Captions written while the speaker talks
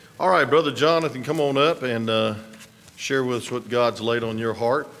All right, Brother Jonathan, come on up and share with us what God's laid on your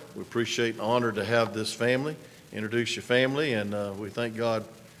heart. We appreciate and honor to have this family. Introduce your family, and we thank God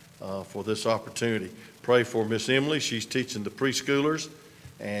for this opportunity. Pray for Miss Emily. She's teaching the preschoolers,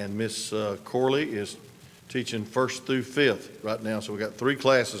 and Miss Corley is teaching 1st through 5th right now. So we got 3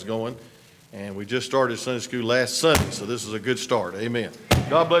 classes going, and we just started Sunday school last Sunday, so this is a good start. Amen.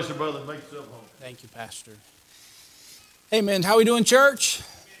 God bless you, brother. Make yourself home. Thank you, Pastor. Amen. How we doing, church?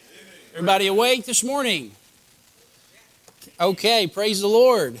 Everybody awake this morning? Okay, praise the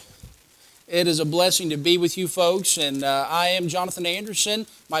Lord. It is a blessing to be with you folks, and I am Jonathan Anderson,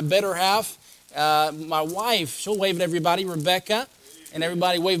 my better half. My wife, she'll wave at everybody, Rebecca, and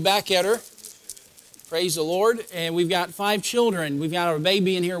everybody wave back at her. Praise the Lord. And we've got 5 children. We've got our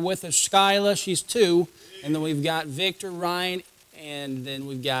baby in here with us, Skyla, she's 2. And then we've got Victor, Ryan, and then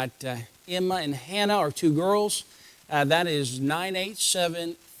we've got Emma and Hannah, our 2 girls. That is 9, 8,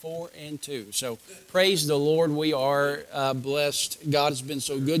 7, 4, and 2. So praise the Lord. We are blessed. God has been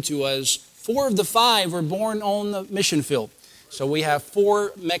so good to us. 4 of the 5 were born on the mission field. So we have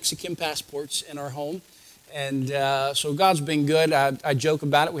 4 Mexican passports in our home. And so God's been good. I joke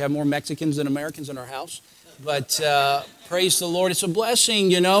about it. We have more Mexicans than Americans in our house. But praise the Lord. It's a blessing,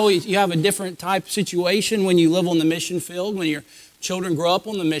 you know. You have a different type of situation when you live on the mission field, when your children grow up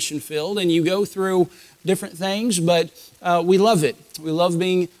on the mission field, and you go through different things. But we love it. We love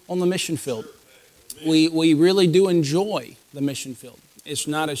being on the mission field. We really do enjoy the mission field. It's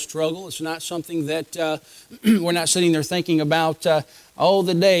not a struggle. It's not something that we're not sitting there thinking about,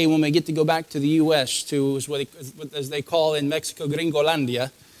 the day when we get to go back to the U.S., to as they call in Mexico,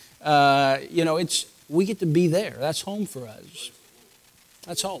 Gringolandia. We get to be there. That's home for us.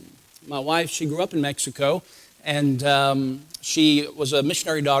 That's home. My wife, she grew up in Mexico, and she was a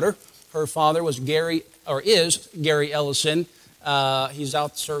missionary daughter. Her father is Gary Ellison. He's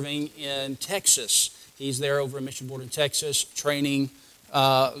out serving in Texas. He's there over a mission board in Texas, training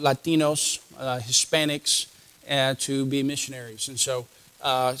Latinos, Hispanics, to be missionaries. And so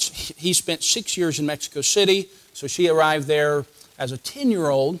he spent 6 years in Mexico City. So she arrived there as a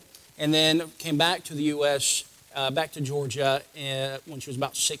 10-year-old and then came back to the U.S., back to Georgia when she was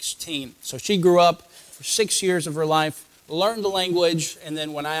about 16. So she grew up for 6 years of her life, learned the language, and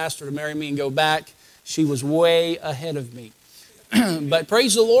then when I asked her to marry me and go back, she was way ahead of me. But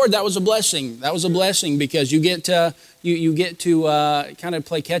praise the Lord, that was a blessing. That was a blessing because you get to kind of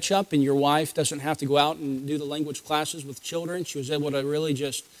play catch up, and your wife doesn't have to go out and do the language classes with children. She was able to really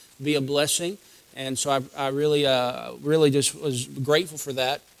just be a blessing, and so I really just was grateful for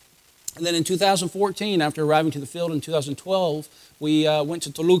that. And then in 2014, after arriving to the field in 2012, we went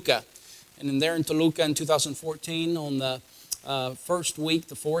to Toluca, and then there in Toluca in 2014 on the first week,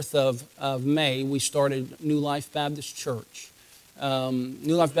 the 4th of May, we started New Life Baptist Church.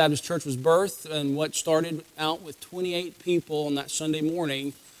 New Life Baptist Church was birthed, and what started out with 28 people on that Sunday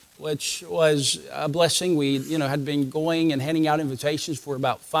morning, which was a blessing. We, had been going and handing out invitations for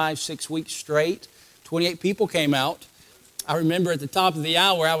about 5-6 weeks straight. 28 people came out. I remember at the top of the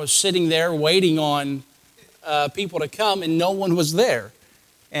hour, I was sitting there waiting on people to come, and no one was there.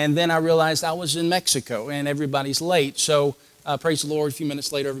 And then I realized I was in Mexico, and everybody's late. So praise the Lord, a few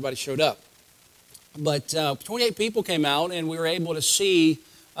minutes later, everybody showed up. But 28 people came out, and we were able to see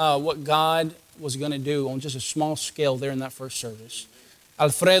what God was going to do on just a small scale there in that first service.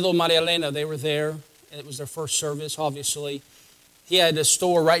 Alfredo, Maria Elena, they were there. It was their first service, obviously. He had a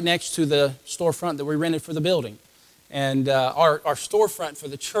store right next to the storefront that we rented for the building. And our storefront for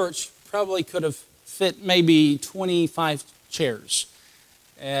the church probably could have fit maybe 25 chairs.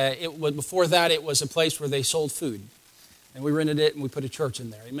 Before that, it was a place where they sold food. And we rented it, and we put a church in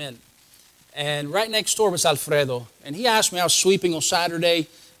there. Amen. And right next door was Alfredo. And he asked me, I was sweeping on Saturday,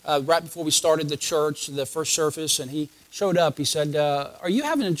 right before we started the church, the first service, and he showed up. He said, are you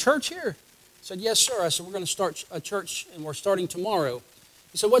having a church here? I said, yes, sir. I said, we're going to start a church, and we're starting tomorrow.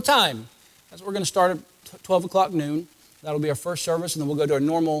 He said, what time? I said, we're going to start at 12 o'clock noon. That'll be our first service, and then we'll go to our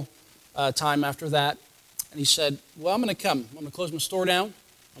normal time after that. And he said, well, I'm going to come. I'm going to close my store down.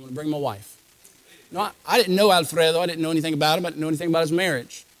 I'm going to bring my wife. No, I didn't know Alfredo. I didn't know anything about him. I didn't know anything about his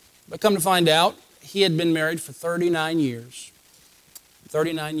marriage. But come to find out, he had been married for 39 years.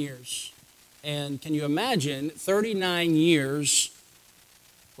 39 years. And can you imagine 39 years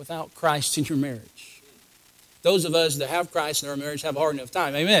without Christ in your marriage? Those of us that have Christ in our marriage have a hard enough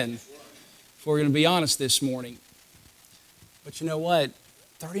time. Amen. If we're going to be honest this morning. But you know what?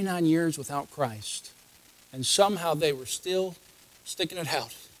 39 years without Christ. And somehow they were still sticking it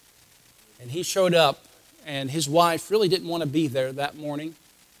out. And he showed up, and his wife really didn't want to be there that morning.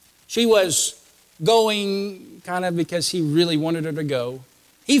 She was going kind of because he really wanted her to go.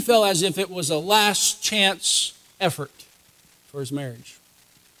 He felt as if it was a last chance effort for his marriage.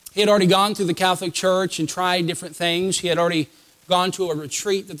 He had already gone through the Catholic Church and tried different things. He had already gone to a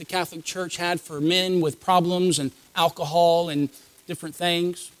retreat that the Catholic Church had for men with problems and alcohol and different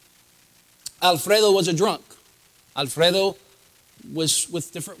things. Alfredo was a drunk. Alfredo was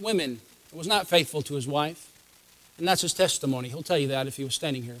with different women. He was not faithful to his wife. And that's his testimony. He'll tell you that if he was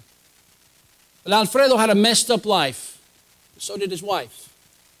standing here. But Alfredo had a messed up life. So did his wife.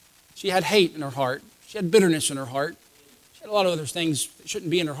 She had hate in her heart. She had bitterness in her heart. She had a lot of other things that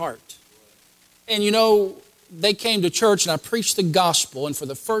shouldn't be in her heart. And you know, they came to church and I preached the gospel. And for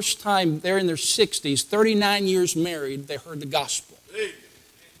the first time, they're in their 60s, 39 years married, they heard the gospel.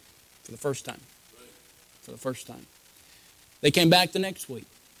 For the first time. For the first time. They came back the next week.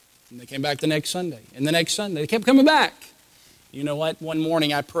 And they came back the next Sunday. And the next Sunday, they kept coming back. You know what? One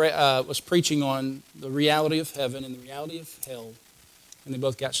morning I was preaching on the reality of heaven and the reality of hell. And they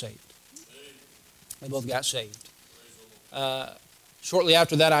both got saved. They both got saved. Shortly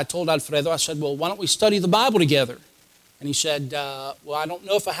after that, I told Alfredo, I said, well, why don't we study the Bible together? And he said, well, I don't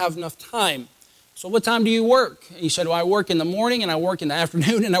know if I have enough time. So what time do you work? And he said, well, I work in the morning and I work in the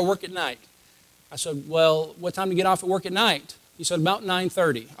afternoon and I work at night. I said, well, what time do you get off at work at night? He said, about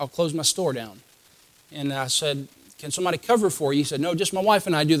 9:30. I'll close my store down. And I said, can somebody cover for you? He said, no, just my wife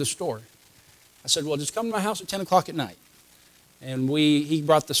and I do the store. I said, well, just come to my house at 10 o'clock at night. And he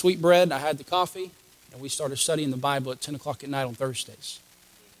brought the sweet bread, I had the coffee, and we started studying the Bible at 10 o'clock at night on Thursdays.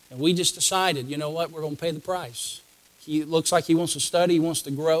 And we just decided, you know what, we're going to pay the price. He looks like he wants to study, he wants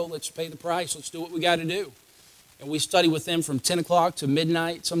to grow, let's pay the price, let's do what we got to do. And we study with them from 10 o'clock to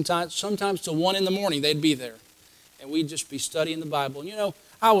midnight, sometimes till 1 in the morning, they'd be there. And we'd just be studying the Bible. And you know,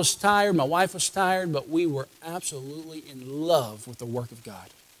 I was tired, my wife was tired, but we were absolutely in love with the work of God.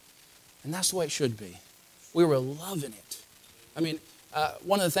 And that's the way it should be. We were loving it. I mean,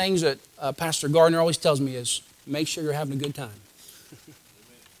 one of the things that Pastor Gardner always tells me is, make sure you're having a good time.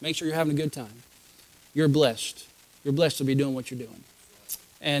 Make sure you're having a good time. You're blessed. You're blessed to be doing what you're doing.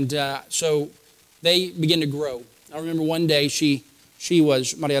 And so they begin to grow. I remember one day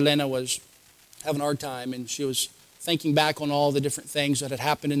Maria Elena was having a hard time, and she was thinking back on all the different things that had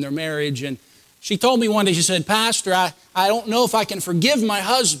happened in their marriage. And she told me one day, she said, Pastor, I don't know if I can forgive my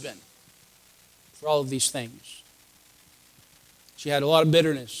husband for all of these things. She had a lot of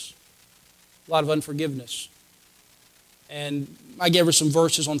bitterness, a lot of unforgiveness. And I gave her some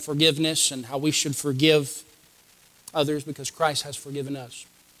verses on forgiveness and how we should forgive others because Christ has forgiven us.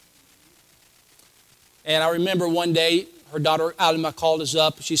 And I remember one day, her daughter Alma called us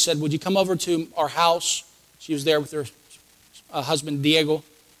up. She said, would you come over to our house? She was there with her husband, Diego.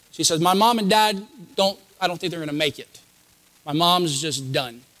 She says, my mom and dad, I don't think they're going to make it. My mom's just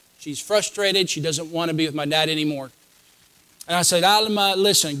done. She's frustrated. She doesn't want to be with my dad anymore. And I said, Alma,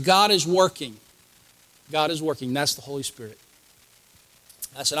 listen, God is working. God is working. That's the Holy Spirit.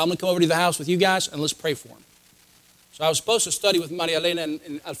 I said, I'm going to come over to the house with you guys and let's pray for him. So I was supposed to study with Maria Elena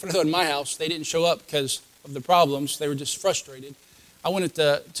and Alfredo in my house. They didn't show up because of the problems. They were just frustrated. I went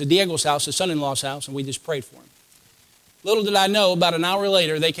to Diego's house, his son-in-law's house, and we just prayed for him. Little did I know, about an hour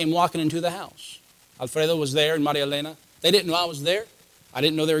later, they came walking into the house. Alfredo was there and Maria Elena. They didn't know I was there. I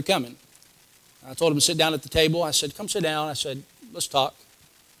didn't know they were coming. I told them to sit down at the table. I said, come sit down. I said, let's talk.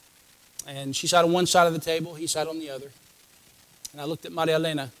 And she sat on one side of the table. He sat on the other. And I looked at Maria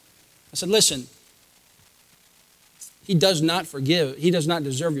Elena. I said, listen, he does not forgive. He does not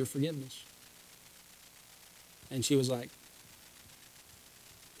deserve your forgiveness. And she was like,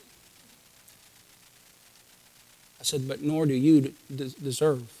 I said, but nor do you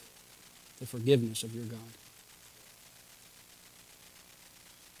deserve the forgiveness of your God.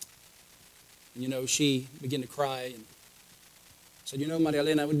 And, you know, she began to cry and said, you know, Maria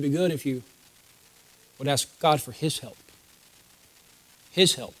Elena, it would be good if you would ask God for his help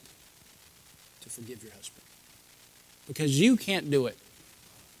to forgive your husband. Because you can't do it.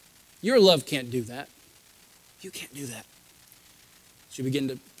 Your love can't do that. You can't do that. She began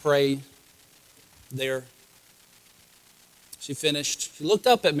to pray there. She finished. She looked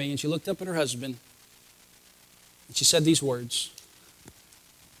up at me and she looked up at her husband. And she said these words,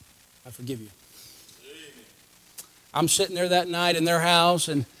 I forgive you. I'm sitting there that night in their house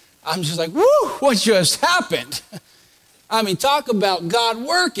and I'm just like, woo, what just happened? I mean, talk about God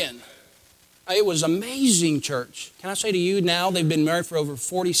working. It was amazing, church. Can I say to you now, they've been married for over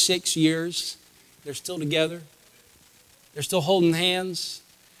 46 years. They're still together. They're still holding hands.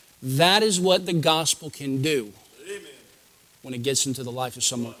 That is what the gospel can do when it gets into the life of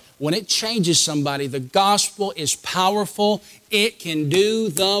someone. When it changes somebody, the gospel is powerful. It can do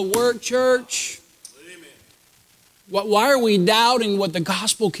the work, church. Why are we doubting what the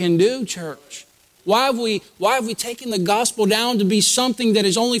gospel can do, church? Why have we taken the gospel down to be something that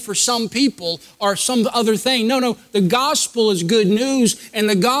is only for some people or some other thing? No. The gospel is good news, and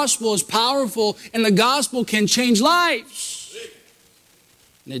the gospel is powerful, and the gospel can change lives.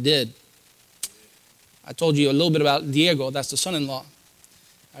 And it did. I told you a little bit about Diego. That's the son-in-law.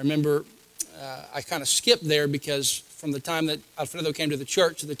 I remember I kind of skipped there because from the time that Alfredo came to the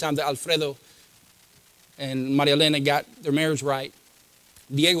church to the time that Alfredo and Maria Elena got their marriage right,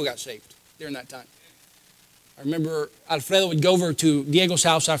 Diego got saved during that time. I remember Alfredo would go over to Diego's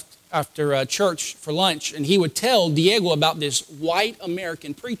house after church for lunch, and he would tell Diego about this white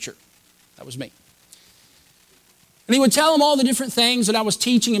American preacher. That was me. And he would tell him all the different things that I was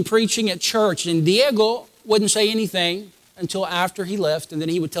teaching and preaching at church, and Diego wouldn't say anything until after he left, and then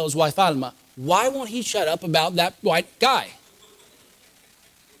he would tell his wife Alma, why won't he shut up about that white guy?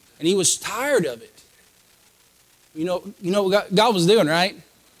 And he was tired of it. You know what God was doing, right?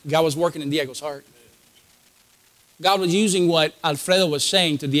 God was working in Diego's heart. God was using what Alfredo was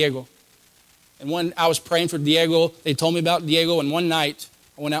saying to Diego. And when I was praying for Diego, they told me about Diego, and one night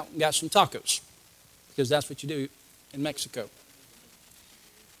I went out and got some tacos, because that's what you do in Mexico.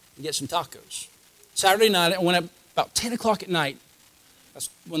 You get some tacos. Saturday night, I went up about 10 o'clock at night. That's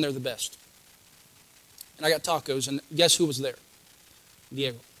when they're the best. And I got tacos, and guess who was there?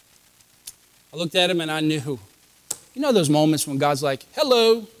 Diego. I looked at him, and I knew. You know those moments when God's like,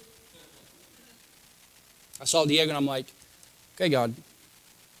 hello. I saw Diego, and I'm like, okay, God.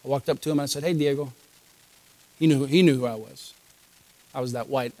 I walked up to him, and I said, hey, Diego. He knew who I was. I was that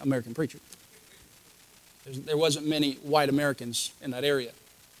white American preacher. There wasn't many white Americans in that area.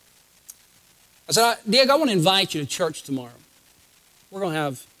 I said, Diego, I want to invite you to church tomorrow. We're going to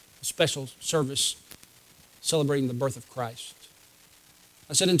have a special service celebrating the birth of Christ.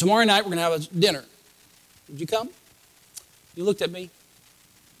 I said, and tomorrow night we're going to have a dinner. Would you come? He looked at me.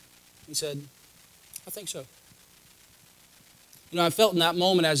 He said, I think so. You know, I felt in that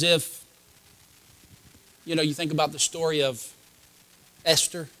moment as if, you think about the story of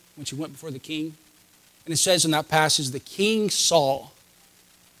Esther when she went before the king. And it says in that passage, the king saw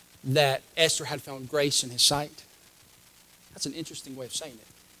that Esther had found grace in his sight. That's an interesting way of saying it.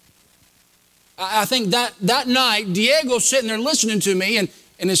 I think that night, Diego's sitting there listening to me, and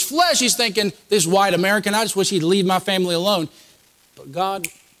in his flesh, he's thinking, this white American, I just wish he'd leave my family alone. But God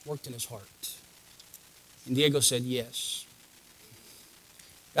worked in his heart. And Diego said, yes.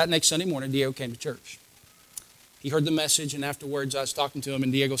 That next Sunday morning, Diego came to church. He heard the message, and afterwards I was talking to him,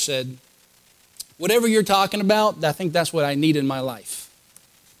 and Diego said, whatever you're talking about, I think that's what I need in my life.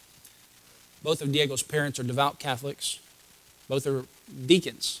 Both of Diego's parents are devout Catholics. Both are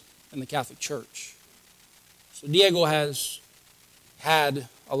deacons in the Catholic Church. So Diego has had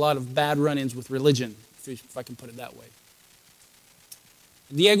a lot of bad run-ins with religion, if I can put it that way.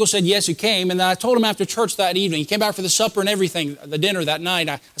 Diego said yes, he came, and then I told him after church that evening, he came back for the supper and everything, the dinner that night,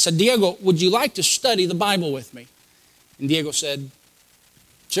 I said, Diego, would you like to study the Bible with me? And Diego said,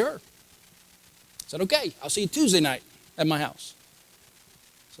 sure. I said, okay, I'll see you Tuesday night at my house.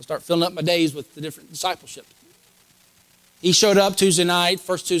 So I start filling up my days with the different discipleship. He showed up Tuesday night,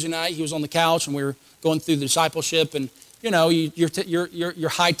 first Tuesday night, he was on the couch, and we were going through the discipleship, and you're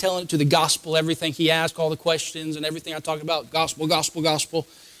hightailing it to the gospel, everything he asked, all the questions and everything I talked about, gospel.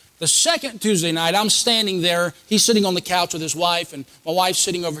 The second Tuesday night, I'm standing there, he's sitting on the couch with his wife, and my wife's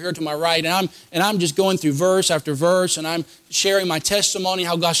sitting over here to my right, and I'm just going through verse after verse, and I'm sharing my testimony,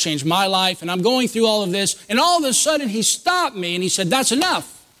 how God's changed my life, and I'm going through all of this, and all of a sudden he stopped me, and he said, that's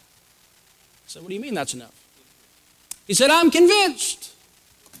enough. I said, what do you mean that's enough? He said, I'm convinced.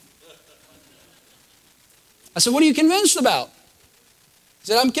 I said, what are you convinced about? He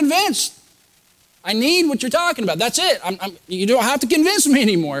said, I'm convinced. I need what you're talking about. That's it. You don't have to convince me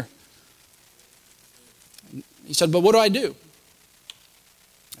anymore. He said, but what do I do?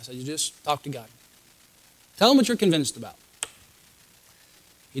 I said, you just talk to God. Tell him what you're convinced about.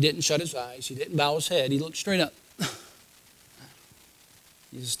 He didn't shut his eyes. He didn't bow his head. He looked straight up.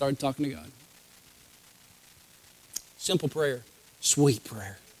 He just started talking to God. Simple prayer. Sweet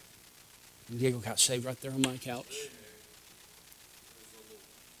prayer. And Diego got saved right there on my couch.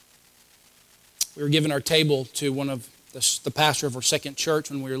 We were giving our table to one of the pastor of our second church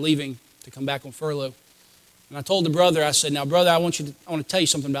when we were leaving to come back on furlough. And I told the brother, I said, now brother, I want to tell you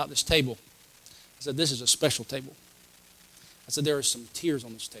something about this table. I said, this is a special table. I said, there are some tears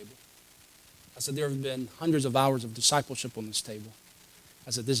on this table. I said, there have been hundreds of hours of discipleship on this table.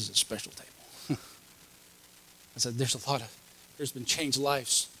 I said, this is a special table. I said, there's been changed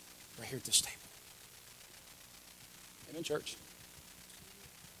lives right here at this table. Amen, church.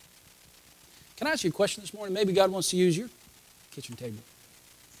 Can I ask you a question this morning? Maybe God wants to use your kitchen table.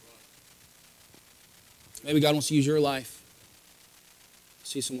 Maybe God wants to use your life to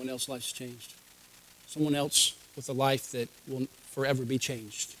see someone else's life's changed. Someone else with a life that will forever be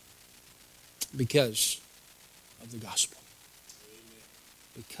changed because of the gospel.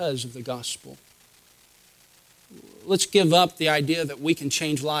 Because of the gospel. Let's give up the idea that we can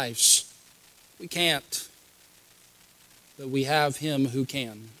change lives. We can't. But we have Him who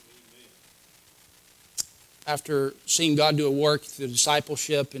can. After seeing God do a work through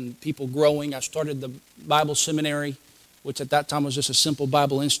discipleship and people growing, I started the Bible seminary, which at that time was just a simple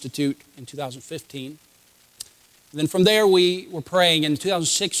Bible institute, in 2015. And then from there we were praying. In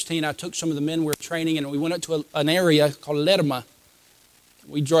 2016, I took some of the men we were training and we went up to an area called Lerma.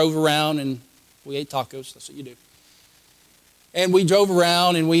 We drove around and we ate tacos. That's what you do. And we drove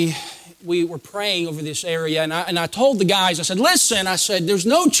around and we were praying over this area. And I told the guys, I said, listen, I said, there's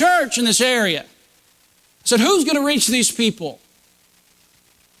no church in this area. I said, who's going to reach these people?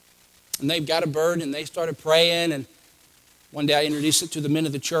 And they've got a burden and they started praying. And one day I introduced it to the men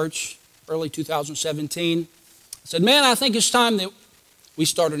of the church, early 2017. I said, man, I think it's time that we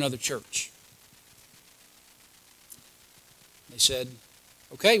start another church. They said,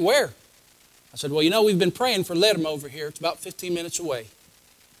 okay, where? I said, well, you know, we've been praying for Lerma over here. It's about 15 minutes away.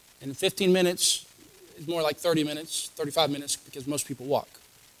 And in 15 minutes, it's more like 30 minutes, 35 minutes, because most people walk.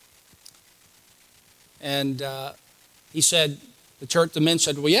 And he said, the men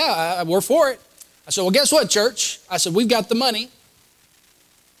said, well, yeah, we're for it. I said, well, guess what, church? I said, we've got the money.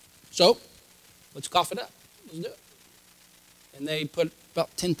 So let's cough it up. Let's do it. And they put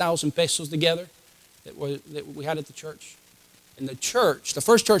about 10,000 pesos together that we had at the church. And the church, the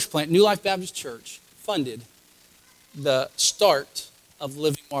first church plant, New Life Baptist Church, funded the start of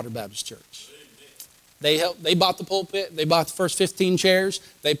Living Water Baptist Church. They bought the pulpit. They bought the first 15 chairs.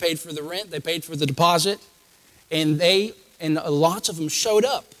 They paid for the rent. They paid for the deposit. And lots of them showed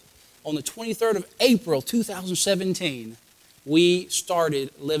up. On the 23rd of April, 2017, we started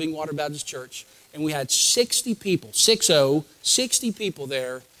Living Water Baptist Church. And we had 60 people, 60 people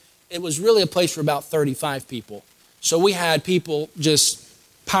there. It was really a place for about 35 people. So we had people just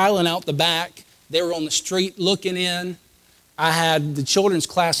piling out the back. They were on the street looking in. I had the children's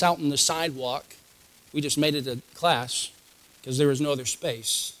class out on the sidewalk. We just made it a class because there was no other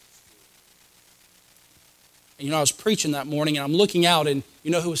space. And you know, I was preaching that morning and I'm looking out and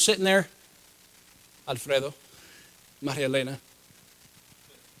you know who was sitting there? Alfredo, Maria Elena.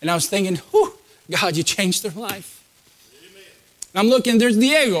 And I was thinking, whew, God, you changed their life. Amen. And I'm looking, there's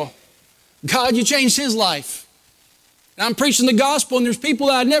Diego. God, you changed his life. And I'm preaching the gospel and there's people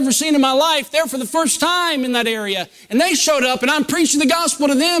that I'd never seen in my life there for the first time in that area. And they showed up and I'm preaching the gospel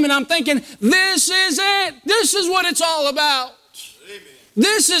to them and I'm thinking, this is it. This is what it's all about. Amen.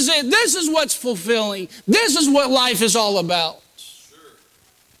 This is it. This is what's fulfilling. This is what life is all about. Sure.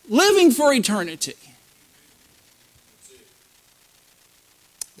 Living for eternity.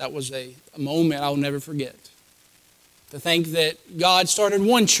 That was a moment I'll never forget. To think that God started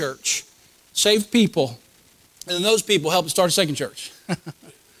one church, saved people, and then those people helped start a second church.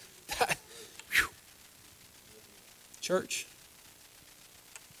 Church.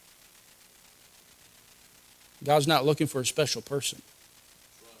 God's not looking for a special person.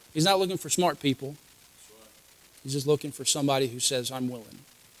 He's not looking for smart people. He's just looking for somebody who says, I'm willing.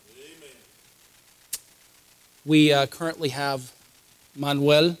 Amen. We currently have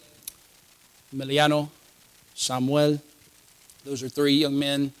Manuel, Emiliano, Samuel. Those are 3 young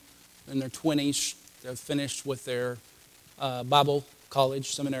men in their 20s. They've finished with their Bible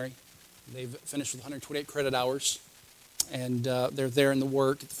college seminary. They've finished with 128 credit hours. And they're there in the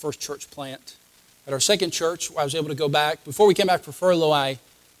work at the first church plant. At our second church, I was able to go back. Before we came back for furlough, I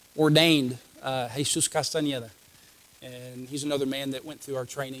ordained Jesus Castañeda. And he's another man that went through our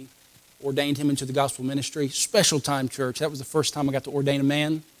training. Ordained him into the gospel ministry. Special time church. That was the first time I got to ordain a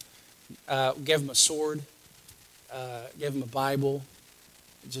man. Gave him a sword. Gave him a Bible.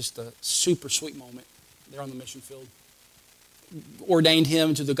 Just a super sweet moment there on the mission field. Ordained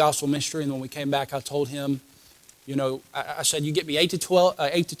him to the gospel ministry, and when we came back, I told him, you know, I said, you get me 8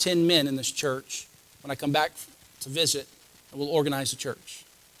 to 10 men in this church when I come back to visit, and we'll organize the church.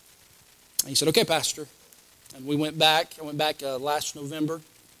 And he said, okay, Pastor. And we went back. I went back last November,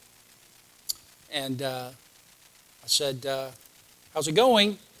 and I said, how's it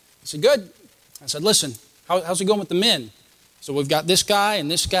going? He said, good. I said, listen, how's it going with the men? So we've got this guy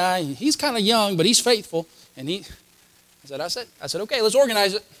and this guy. And he's kind of young, but he's faithful. And I said, okay, let's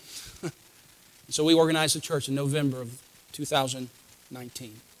organize it. So we organized the church in November of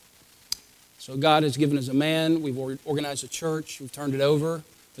 2019. So God has given us a man. We've organized a church. We've turned it over,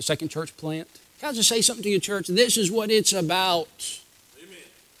 the second church plant. Can I just say something to you, church? This is what it's about. Amen.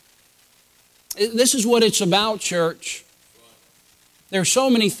 This is what it's about, church. There are so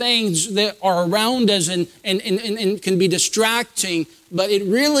many things that are around us and can be distracting, but it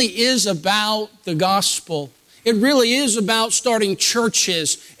really is about the gospel. It really is about starting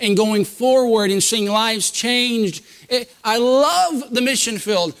churches and going forward and seeing lives changed. I love the mission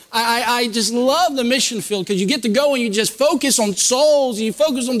field. I just love the mission field because you get to go and you just focus on souls, and you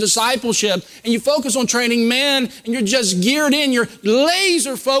focus on discipleship, and you focus on training men, and you're just geared in. You're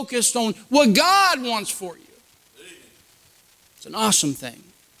laser focused on what God wants for you. It's an awesome thing.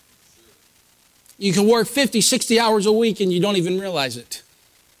 You can work 50, 60 hours a week and you don't even realize it.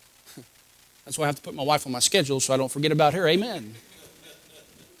 That's why I have to put my wife on my schedule so I don't forget about her. Amen.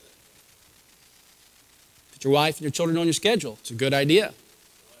 Put your wife and your children on your schedule. It's a good idea.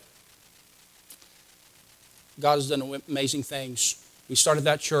 God has done amazing things. We started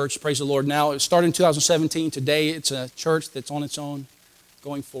that church, praise the Lord. Now, it started in 2017. Today, it's a church that's on its own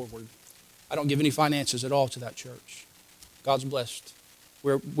going forward. I don't give any finances at all to that church. God's blessed.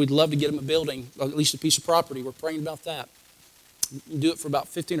 We'd love to get them a building, at least a piece of property. We're praying about that. You do it for about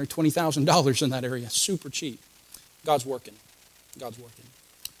 $15,000 or $20,000 in that area. Super cheap. God's working. God's working.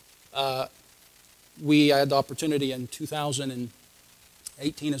 We had the opportunity in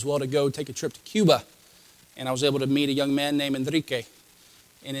 2018 as well to go take a trip to Cuba. And I was able to meet a young man named Enrique.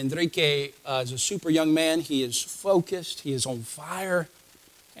 And Enrique is a super young man. He is focused. He is on fire.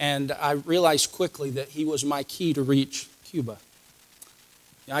 And I realized quickly that he was my key to reach Cuba.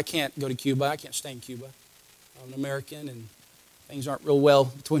 I can't go to Cuba. I can't stay in Cuba. I'm an American, and things aren't real well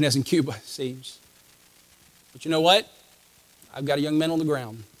between us and Cuba, it seems. But you know what? I've got a young man on the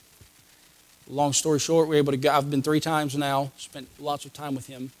ground. Long story short, we're able to go. I've been 3 times now, spent lots of time with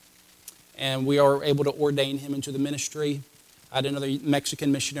him, and we are able to ordain him into the ministry. I had another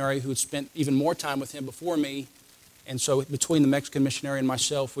Mexican missionary who had spent even more time with him before me, and so between the Mexican missionary and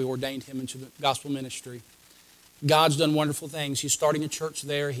myself, we ordained him into the gospel ministry. God's done wonderful things. He's starting a church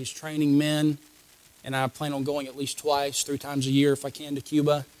there. He's training men. And I plan on going at least 2, 3 times a year if I can to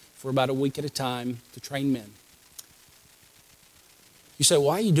Cuba for about a week at a time to train men. You say,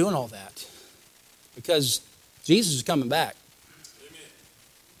 why are you doing all that? Because Jesus is coming back. Amen.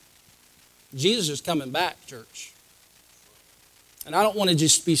 Jesus is coming back, church. And I don't want to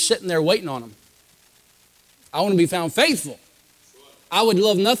just be sitting there waiting on him. I want to be found faithful. I would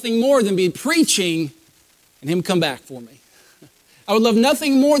love nothing more than be preaching and him come back for me. I would love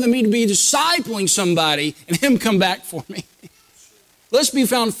nothing more than me to be discipling somebody and him come back for me. Let's be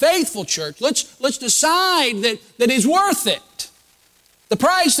found faithful, church. Let's decide that it's worth it. The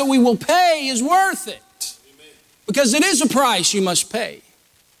price that we will pay is worth it. Because it is a price you must pay.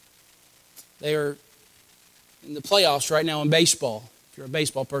 They are in the playoffs right now in baseball. If you're a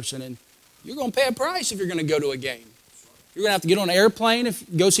baseball person, and you're going to pay a price if you're going to go to a game. You're going to have to get on an airplane if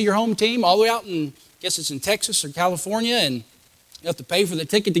you go see your home team all the way out in, I guess it's in Texas or California, and you have to pay for the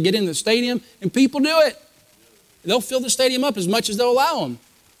ticket to get into the stadium, and people do it. They'll fill the stadium up as much as they'll allow them.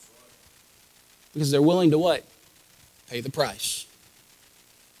 Because they're willing to what? Pay the price.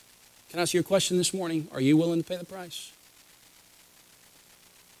 Can I ask you a question this morning? Are you willing to pay the price?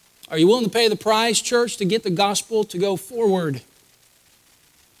 Are you willing to pay the price, church, to get the gospel to go forward?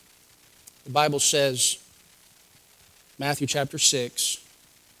 The Bible says, Matthew chapter 6,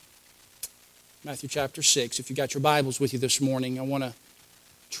 if you got your Bibles with you this morning, I want to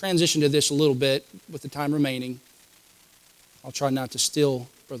transition to this a little bit with the time remaining. I'll try not to steal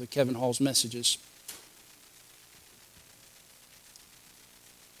Brother Kevin Hall's messages.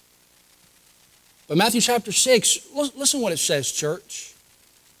 But Matthew chapter 6, listen what it says, church.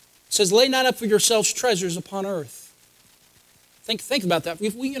 It says, lay not up for yourselves treasures upon earth. Think about that.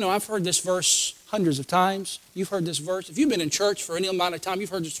 I've heard this verse hundreds of times. You've heard this verse. If you've been in church for any amount of time, you've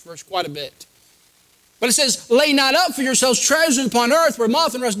heard this verse quite a bit. But it says, lay not up for yourselves treasures upon earth where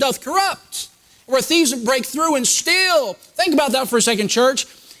moth and rust doth corrupt, where thieves break through and steal. Think about that for a second, church.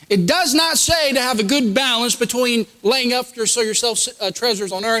 It does not say to have a good balance between laying up for yourself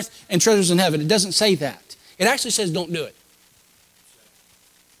treasures on earth and treasures in heaven. It doesn't say that. It actually says don't do it.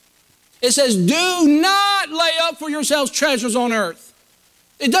 It says, do not lay up for yourselves treasures on earth.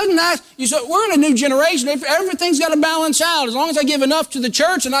 It doesn't ask, you say, we're in a new generation. Everything's got to balance out. As long as I give enough to the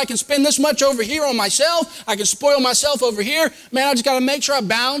church and I can spend this much over here on myself, I can spoil myself over here, man, I just got to make sure I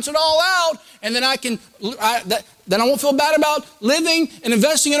balance it all out. And then then I won't feel bad about living and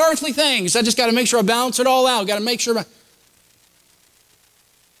investing in earthly things. I just got to make sure I balance it all out. Got to make sure.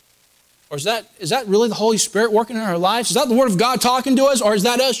 Or is that really the Holy Spirit working in our lives? Is that the Word of God talking to us? Or is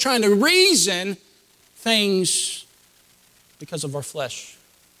that us trying to reason things because of our flesh?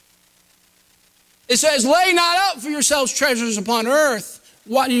 It says, lay not up for yourselves treasures upon earth.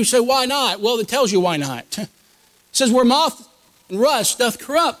 Why do you say, why not? Well, it tells you why not. It says, where moth and rust doth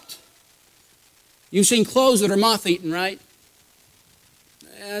corrupt. You've seen clothes that are moth-eaten, right?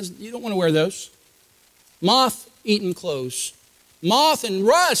 You don't want to wear those. Moth-eaten clothes. Moth and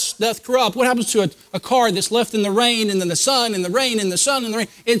rust doth corrupt. What happens to a car that's left in the rain and then the sun and the rain and the sun and the rain?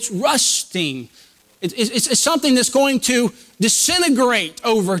 It's rusting. It's something that's going to disintegrate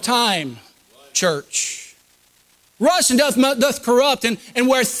over time, church. Rust and doth corrupt, and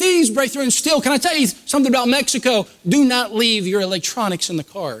where thieves break through and steal. Can I tell you something about Mexico? Do not leave your electronics in the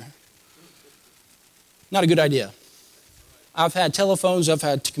car. Not a good idea. I've had telephones, I've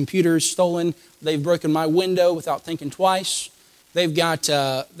had computers stolen. They've broken my window without thinking twice. They've got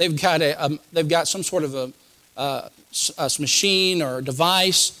some sort of a machine or a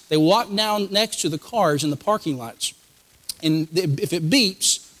device. They walk down next to the cars in the parking lots, and if it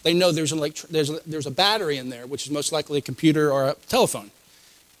beeps, they know there's a battery in there, which is most likely a computer or a telephone.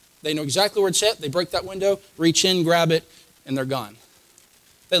 They know exactly where it's at. They break that window, reach in, grab it, and they're gone.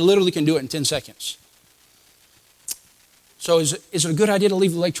 They literally can do it in 10 seconds. So is it a good idea to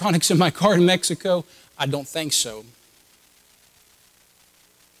leave electronics in my car in Mexico? I don't think so.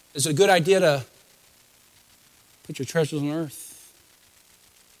 Is it a good idea to put your treasures on earth?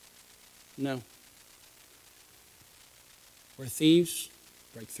 No. Where thieves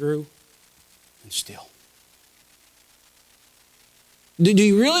break through and steal. Do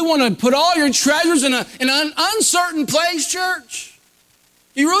you really want to put all your treasures in an uncertain place, church?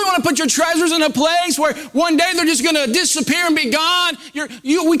 You really want to put your treasures in a place where one day they're just going to disappear and be gone?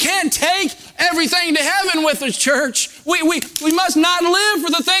 We can't take everything to heaven with us, church. We must not live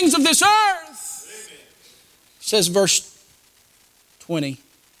for the things of this earth. Amen. Says verse 20,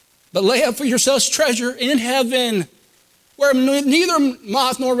 but lay up for yourselves treasure in heaven, where neither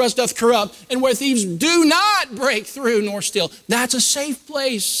moth nor rust doth corrupt, and where thieves do not break through nor steal. That's a safe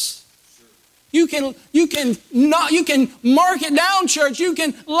place. You can mark it down, church. You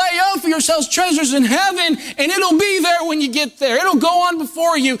can lay up for yourselves treasures in heaven, and it'll be there when you get there. It'll go on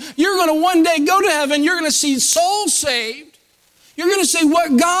before you. You're going to one day go to heaven. You're going to see souls saved. You're going to see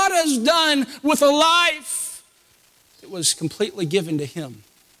what God has done with a life that was completely given to Him.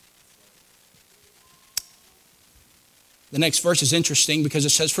 The next verse is interesting because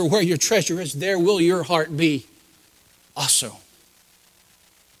it says, for where your treasure is, there will your heart be also.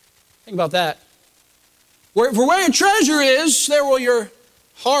 Think about that. For where your treasure is, there will your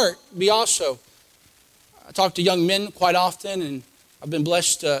heart be also. I talk to young men quite often, and I've been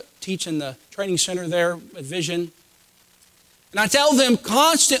blessed to teach in the training center there at Vision. And I tell them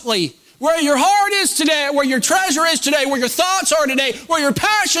constantly, where your heart is today, where your treasure is today, where your thoughts are today, where your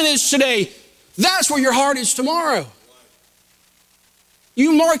passion is today, that's where your heart is tomorrow.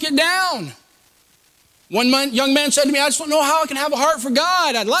 You mark it down. One young man said to me, I just don't know how I can have a heart for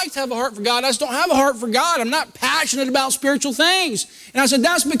God. I'd like to have a heart for God. I just don't have a heart for God. I'm not passionate about spiritual things. And I said,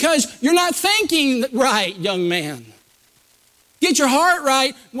 that's because you're not thinking right, young man. Get your heart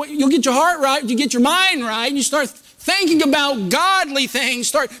right. You'll get your heart right. You get your mind right. You start thinking about godly things.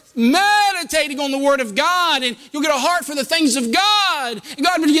 Start meditating on the Word of God, and you'll get a heart for the things of God. And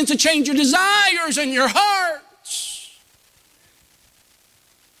God begins to change your desires and your hearts.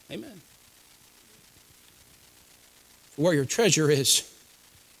 Amen. Where your treasure is,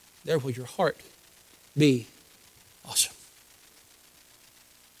 there will your heart be also.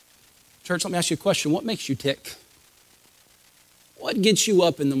 Church, let me ask you a question. What makes you tick? What gets you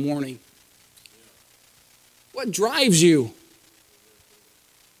up in the morning? What drives you?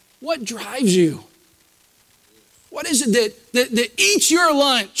 What drives you? What is it that eats your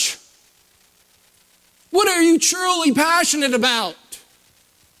lunch? What are you truly passionate about?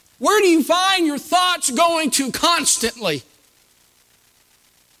 Where do you find your thoughts going to constantly?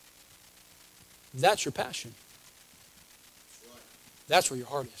 That's your passion. That's where your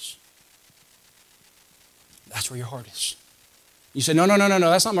heart is. That's where your heart is. You say, no,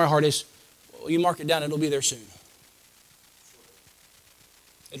 that's not where my heart is. Well, you mark it down, it'll be there soon.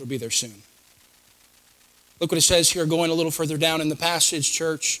 It'll be there soon. Look what it says here, going a little further down in the passage,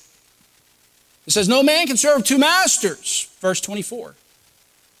 church. It says, no man can serve two masters, verse 24.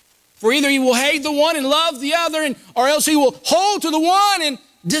 For either he will hate the one and love the other, or else he will hold to the one and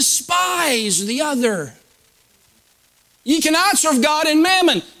despise the other. You cannot serve God and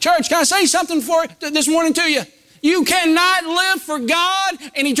mammon. Church, can I say something this morning to you? You cannot live for God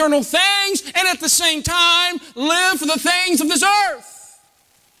and eternal things and at the same time live for the things of this earth.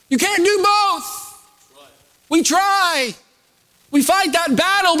 You can't do both. We try. We fight that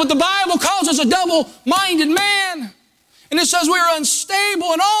battle, but the Bible calls us a double-minded man. And it says we are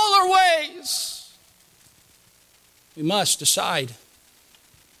unstable in all our ways. We must decide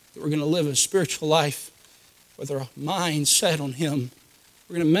that we're going to live a spiritual life with our mind set on Him.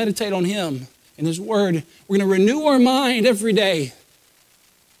 We're going to meditate on Him and His Word. We're going to renew our mind every day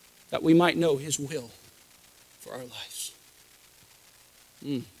that we might know His will for our lives.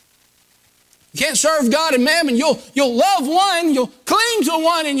 You can't serve God and mammon. You'll love one, you'll cling to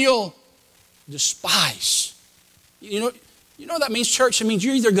one, and you'll despise. You know what that means, church? It means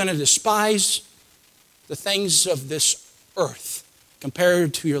you're either going to despise the things of this earth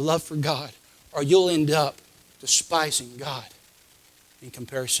compared to your love for God, or you'll end up despising God in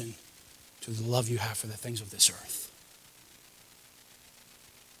comparison to the love you have for the things of this earth.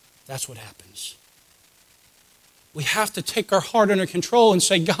 That's what happens. We have to take our heart under control and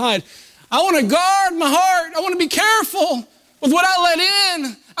say, God, I want to guard my heart. I want to be careful with what I let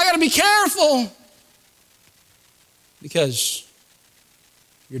in. I got to be careful. Because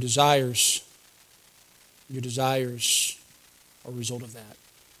your desires are a result of that.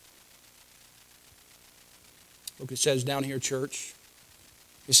 Look, it says down here, church.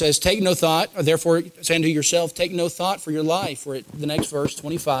 It says, take no thought, or therefore say unto yourself, take no thought for your life. We're at the next verse,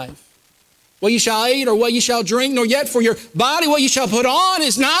 25. What you shall eat or what you shall drink, nor yet for your body what you shall put on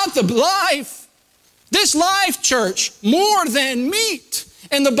is not the life. This life, church, more than meat,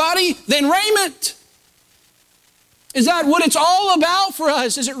 and the body than raiment. Is that what it's all about for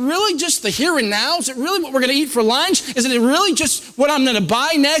us? Is it really just the here and now? Is it really what we're going to eat for lunch? Is it really just what I'm going to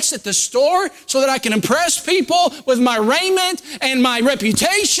buy next at the store so that I can impress people with my raiment and my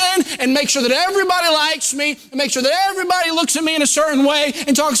reputation and make sure that everybody likes me and make sure that everybody looks at me in a certain way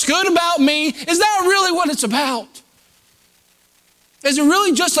and talks good about me? Is that really what it's about? Is it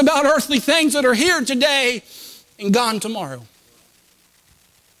really just about earthly things that are here today and gone tomorrow?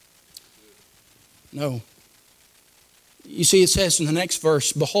 No. You see, it says in the next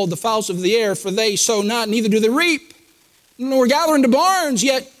verse, behold the fowls of the air, for they sow not, neither do they reap, nor gather into barns,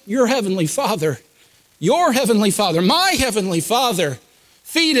 yet your heavenly Father, my heavenly Father,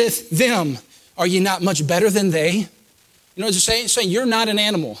 feedeth them. Are ye not much better than they? You know what it's saying? It's saying you're not an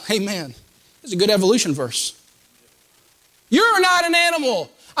animal. Amen. This is a good evolution verse. You're not an animal.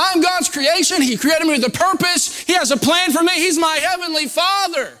 I'm God's creation. He created me with a purpose. He has a plan for me. He's my heavenly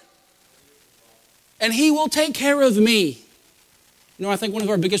Father. And He will take care of me. You know, I think one of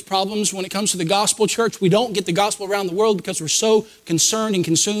our biggest problems when it comes to the gospel, church, we don't get the gospel around the world because we're so concerned and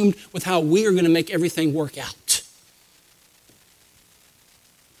consumed with how we are going to make everything work out.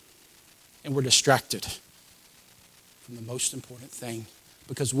 And we're distracted from the most important thing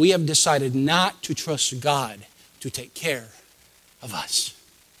because we have decided not to trust God to take care of us.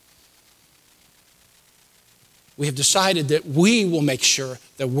 We have decided that we will make sure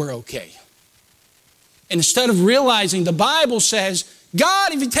that we're okay. Instead of realizing the Bible says,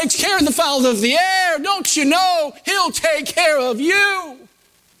 God, if He takes care of the fowls of the air, don't you know He'll take care of you?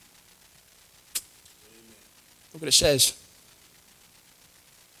 Look what it says.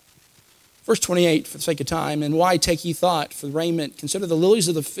 Verse 28, for the sake of time, and why take ye thought for raiment? Consider the lilies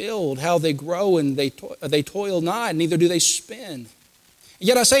of the field, how they grow, and they toil not, neither do they spin.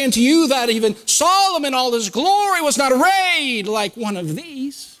 Yet I say unto you that even Solomon, all his glory, was not arrayed like one of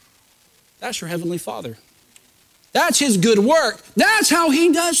these. That's your heavenly Father. That's His good work. That's how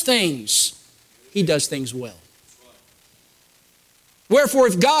He does things. He does things well. Wherefore,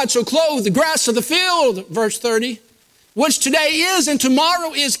 if God so clothe the grass of the field, verse 30, which today is and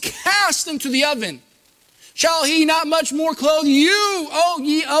tomorrow is cast into the oven, shall He not much more clothe you, O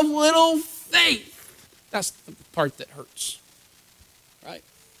ye of little faith? That's the part that hurts, right?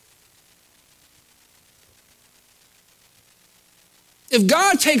 If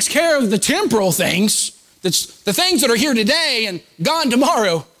God takes care of the temporal things, that's the things that are here today and gone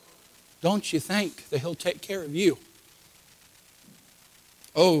tomorrow, don't you think that He'll take care of you?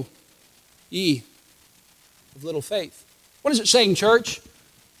 Oh, ye of little faith. What is it saying, church?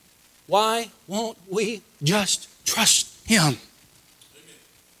 Why won't we just trust Him?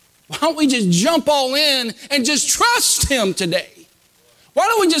 Why don't we just jump all in and just trust Him today? Why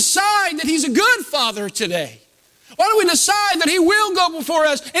don't we decide that He's a good Father today? Why don't we decide that He will go before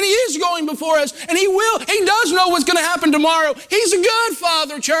us, and He is going before us, and He does know what's going to happen tomorrow. He's a good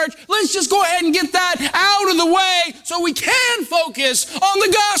Father, church. Let's just go ahead and get that out of the way so we can focus on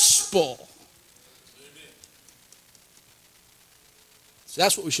the gospel. Amen. So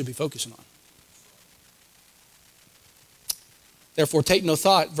that's what we should be focusing on. Therefore, take no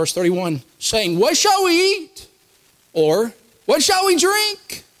thought, verse 31, saying, what shall we eat? Or, what shall we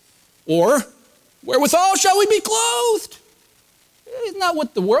drink? Or, wherewithal shall we be clothed? Isn't that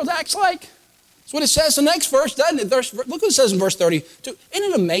what the world acts like? That's what it says in the next verse, doesn't it? Look what it says in verse 32. Isn't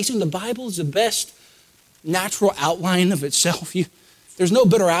it amazing? The Bible is the best natural outline of itself. There's no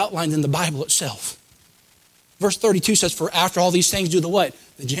better outline than the Bible itself. Verse 32 says, for after all these things do the what?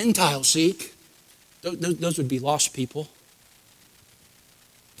 The Gentiles seek. Those would be lost people.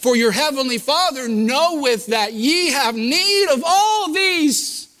 For your heavenly Father knoweth that ye have need of all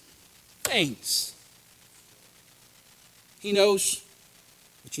these things. He knows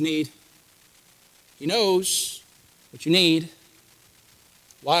what you need. He knows what you need.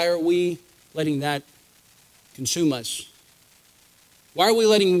 Why are we letting that consume us? Why are we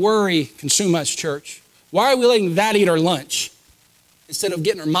letting worry consume us, church? Why are we letting that eat our lunch? Instead of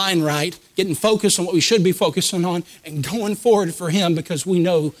getting our mind right, getting focused on what we should be focusing on, and going forward for Him because we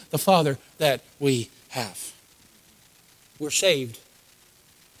know the Father that we have. We're saved.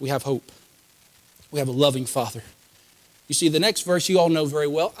 We have hope. We have a loving Father. You see, the next verse you all know very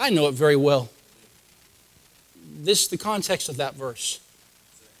well. I know it very well. This is the context of that verse.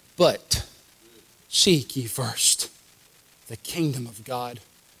 But seek ye first the kingdom of God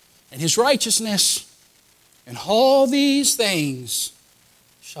and His righteousness, and all these things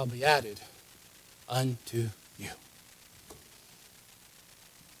shall be added unto you.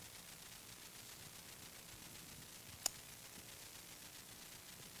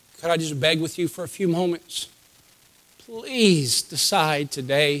 Could I just beg with you for a few moments? Please decide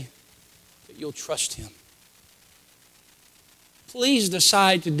today that you'll trust Him. Please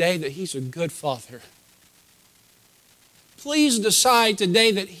decide today that He's a good Father. Please decide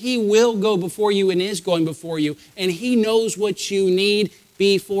today that He will go before you and is going before you, and He knows what you need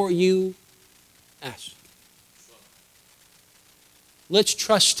before you ask. Let's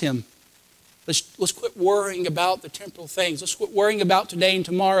trust Him. Let's quit worrying about the temporal things. Let's quit worrying about today and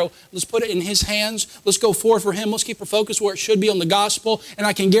tomorrow. Let's put it in His hands. Let's go forward for Him. Let's keep our focus where it should be on the gospel, and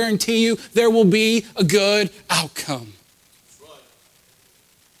I can guarantee you there will be a good outcome.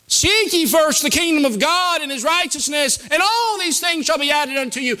 Seek ye first the kingdom of God and His righteousness, and all these things shall be added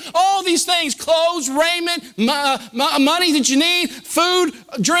unto you. All these things, clothes, raiment, money that you need, food,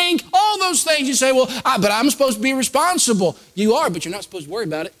 drink, all those things. You say, well, but I'm supposed to be responsible. You are, but you're not supposed to worry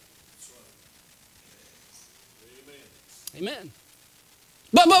about it. Amen.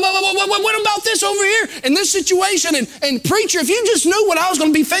 But what about this over here in this situation? And preacher, if you just knew what I was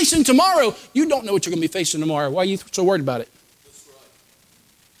going to be facing tomorrow, you don't know what you're going to be facing tomorrow. Why are you so worried about it?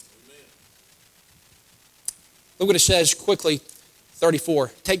 Look what it says quickly,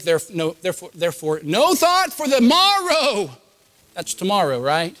 34. Take therefore no thought for the morrow. That's tomorrow,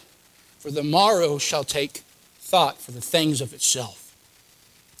 right? For the morrow shall take thought for the things of itself.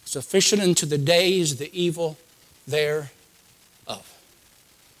 Sufficient unto the days the evil thereof.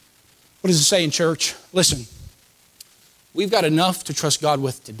 What does it say in church? Listen, we've got enough to trust God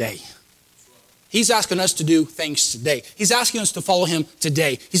with today. He's asking us to do things today. He's asking us to follow Him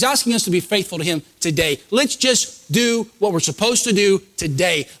today. He's asking us to be faithful to Him today. Let's just do what we're supposed to do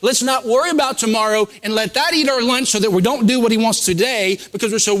today. Let's not worry about tomorrow and let that eat our lunch so that we don't do what He wants today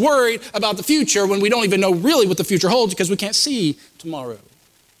because we're so worried about the future when we don't even know really what the future holds because we can't see tomorrow.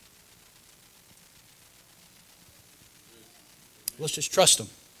 Let's just trust Him.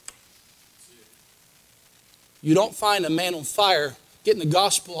 You don't find a man on fire getting the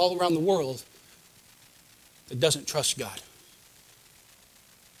gospel all around the world that doesn't trust God.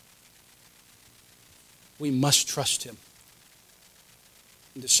 We must trust Him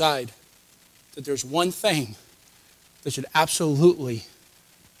and decide that there's one thing that should absolutely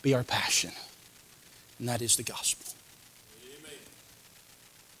be our passion, and that is the gospel. Amen.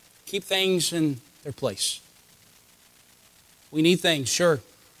 Keep things in their place. We need things, sure.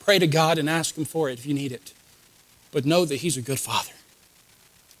 Pray to God and ask Him for it if you need it. But know that He's a good Father.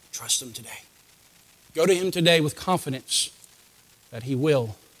 Trust Him today. Go to Him today with confidence that He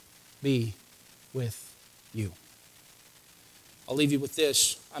will be with you. I'll leave you with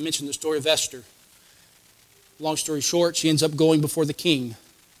this. I mentioned the story of Esther. Long story short, she ends up going before the king.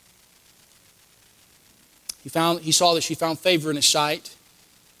 He saw that she found favor in his sight.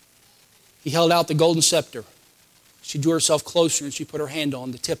 He held out the golden scepter. She drew herself closer and she put her hand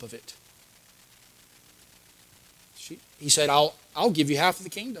on the tip of it. He said, I'll give you half of the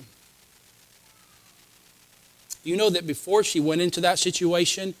kingdom. You know that before she went into that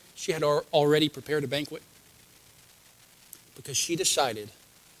situation, she had already prepared a banquet? Because she decided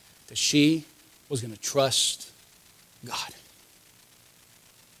that she was going to trust God.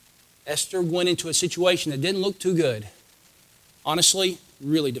 Esther went into a situation that didn't look too good. Honestly,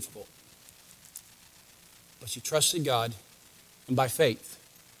 really difficult. But she trusted God, and by faith,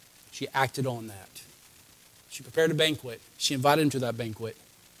 she acted on that. She prepared a banquet. She invited him to that banquet,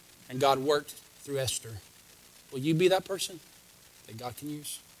 and God worked through Esther. Will you be that person that God can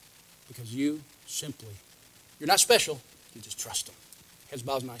use? Because you simply You're not special. You just trust Him. Heads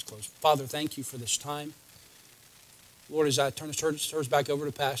bowed and eyes closed. Father, thank you for this time. Lord, as I turn the service back over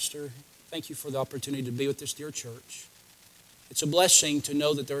to Pastor, thank you for the opportunity to be with this dear church. It's a blessing to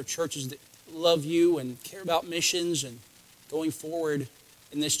know that there are churches that love you and care about missions and going forward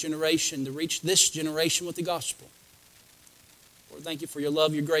in this generation to reach this generation with the gospel. Lord, thank you for your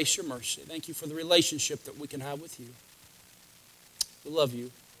love, your grace, your mercy. Thank you for the relationship that we can have with you. We love you,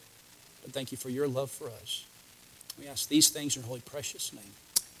 but thank you for your love for us. We ask these things in your holy, precious name.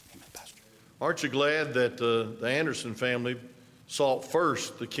 Amen, Pastor. Aren't you glad that the Anderson family sought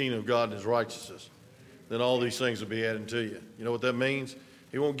first the kingdom of God and His righteousness? Then all these things will be added to you. You know what that means?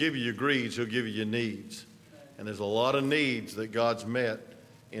 He won't give you your greeds, He'll give you your needs. And there's a lot of needs that God's met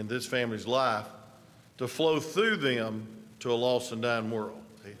in this family's life to flow through them to a lost and dying world.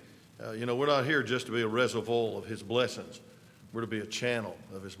 You know, we're not here just to be a reservoir of His blessings. We're to be a channel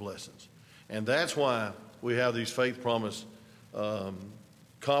of His blessings. And that's why we have these Faith Promise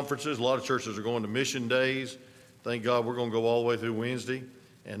conferences. A lot of churches are going to mission days. Thank God we're going to go all the way through Wednesday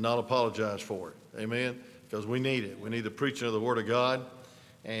and not apologize for it. Amen? Because we need it. We need the preaching of the Word of God.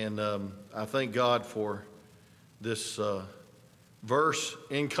 And I thank God for this verse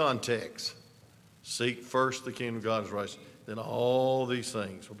in context. Seek first the kingdom of God and His righteousness. Then all these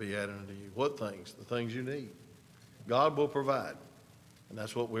things will be added unto you. What things? The things you need. God will provide. And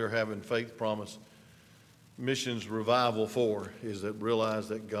that's what we're having Faith Promise Missions Revival for, is that realize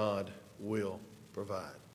that God will provide.